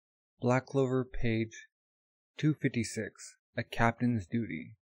Black Clover, page 256. A Captain's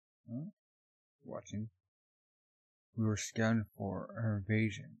Duty. Huh? Watching. We were scouting for an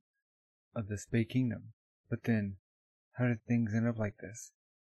invasion of the Spade Kingdom. But then, how did things end up like this?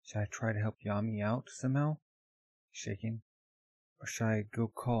 Should I try to help Yami out somehow? Shaking. Or should I go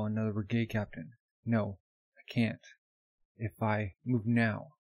call another brigade captain? No, I can't. If I move now,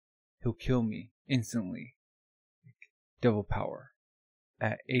 he'll kill me instantly. Devil power.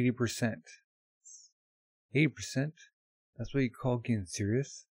 At 80%. 80%? That's what you call getting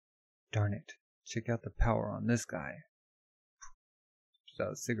serious? Darn it. Check out the power on this guy. Is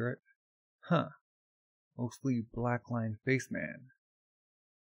that a cigarette? Huh. Mostly black line face man.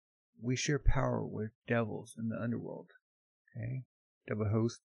 We share power with devils in the underworld. Okay? Devil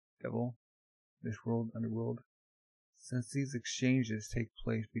host, devil, this world, underworld. Since these exchanges take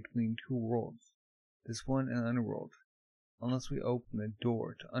place between two worlds, this one and the underworld, unless we open the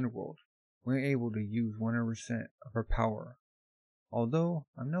door to underworld, we're able to use 100% of our power. Although,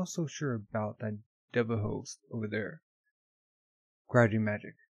 I'm not so sure about that devil host over there. Gravity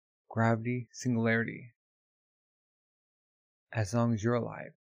magic. Gravity singularity. As long as you're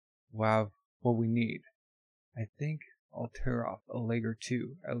alive, we'll have what we need. I think I'll tear off a leg or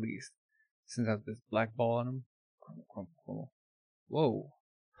two, at least, since I have this black ball on him. Crumble, crumble, crumble. Whoa.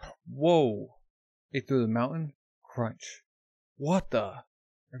 Whoa. It through the mountain? Crunch. What the?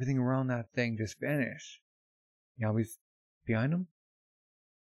 Everything around that thing just vanished. Yami's behind him?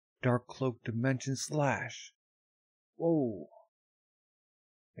 Dark cloak dimension slash. Whoa.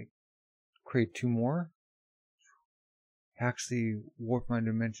 Like, create two more? Actually warp my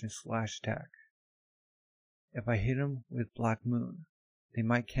dimension slash attack. If I hit him with Black Moon, they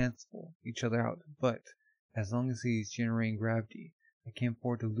might cancel each other out, but as long as he's generating gravity, I can't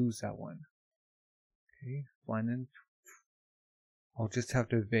afford to lose that one. Okay, flying in. I'll just have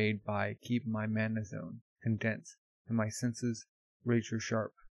to evade by keeping my mana zone condensed and my senses razor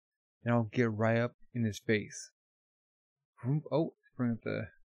sharp. Then I'll get right up in his face. Oh, bring up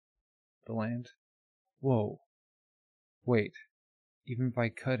the land. Whoa. Wait, even if I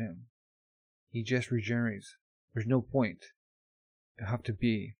cut him, he just regenerates. There's no point. It'll have to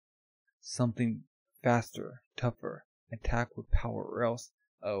be something faster, tougher, attack with power, or else,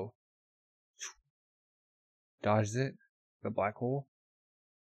 oh. Dodges it, the black hole.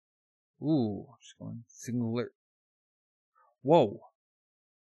 Ooh, just going singular. Whoa!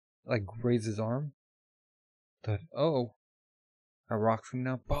 Like raise his arm. Oh, got rocks from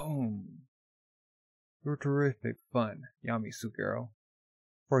now. Boom! You're terrific fun, Yami Sugero.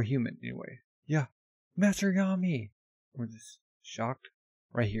 For a human, anyway. Yeah, Master Yami! We're just shocked.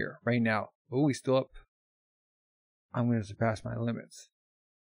 Right here, right now. Oh, he's still up. I'm going to surpass my limits.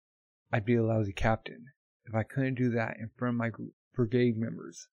 I'd be a lousy captain if I couldn't do that in front of my brigade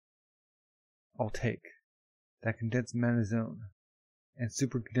members. I'll take that condensed mana zone and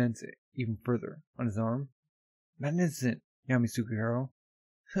super condense it even further on his arm. Magnificent, Yami Sugero.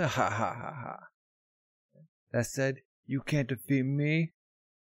 Ha ha ha ha ha. That said, you can't defeat me.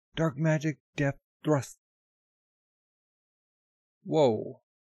 Dark magic, death thrust. Whoa.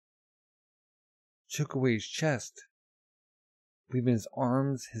 Took away his chest, leaving his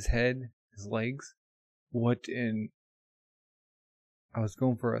arms, his head, his legs. What in... I was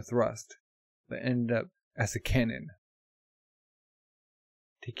going for a thrust, but ended up as a cannon.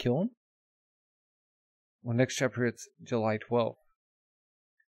 Did he kill him? Well, next chapter it's July 12th.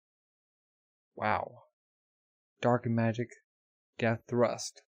 Wow. Dark magic, death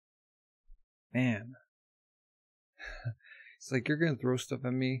thrust. Man. It's like, you're gonna throw stuff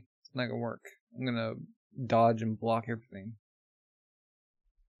at me? It's not gonna work. I'm gonna dodge and block everything.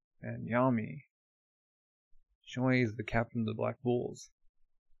 And Yami. Showing he's the captain of the Black Bulls.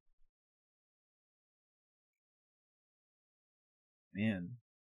 Man.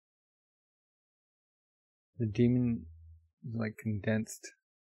 The demon is like condensed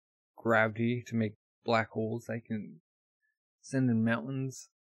gravity to make black holes that can send in mountains.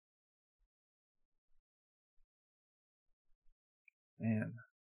 Man,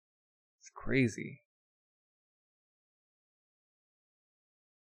 it's crazy.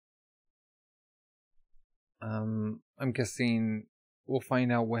 I'm guessing we'll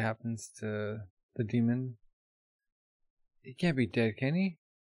find out what happens to the demon. He can't be dead, can he?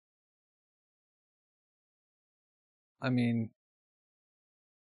 I mean,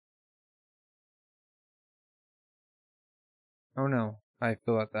 I don't know how I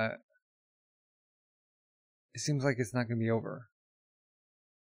feel about that. It seems like it's not going to be over.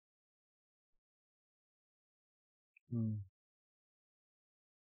 And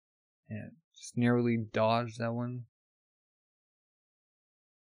just narrowly dodged that one.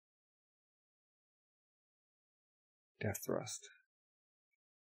 Death thrust.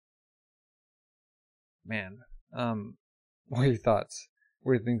 Man. What are your thoughts?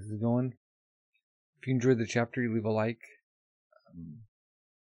 Where do you think this is going? If you enjoyed the chapter, you leave a like.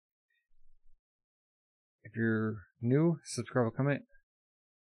 If you're new, subscribe, comment.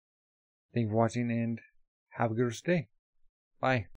 Thank you for watching, and have a good rest of the day. Bye.